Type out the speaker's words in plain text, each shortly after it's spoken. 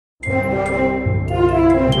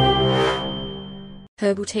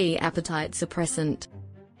Herbal tea appetite suppressant.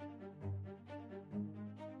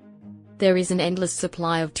 There is an endless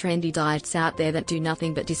supply of trendy diets out there that do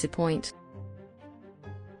nothing but disappoint.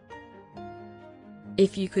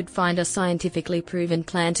 If you could find a scientifically proven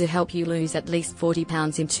plan to help you lose at least 40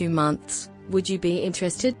 pounds in 2 months, would you be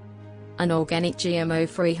interested? An organic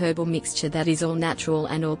GMO-free herbal mixture that is all natural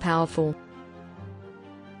and all powerful.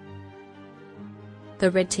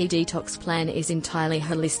 The Red Tea Detox Plan is entirely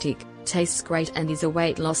holistic, tastes great and is a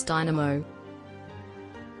weight loss dynamo.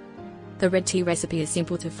 The red tea recipe is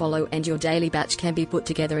simple to follow and your daily batch can be put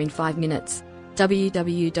together in 5 minutes.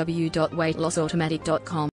 www.weightlossautomatic.com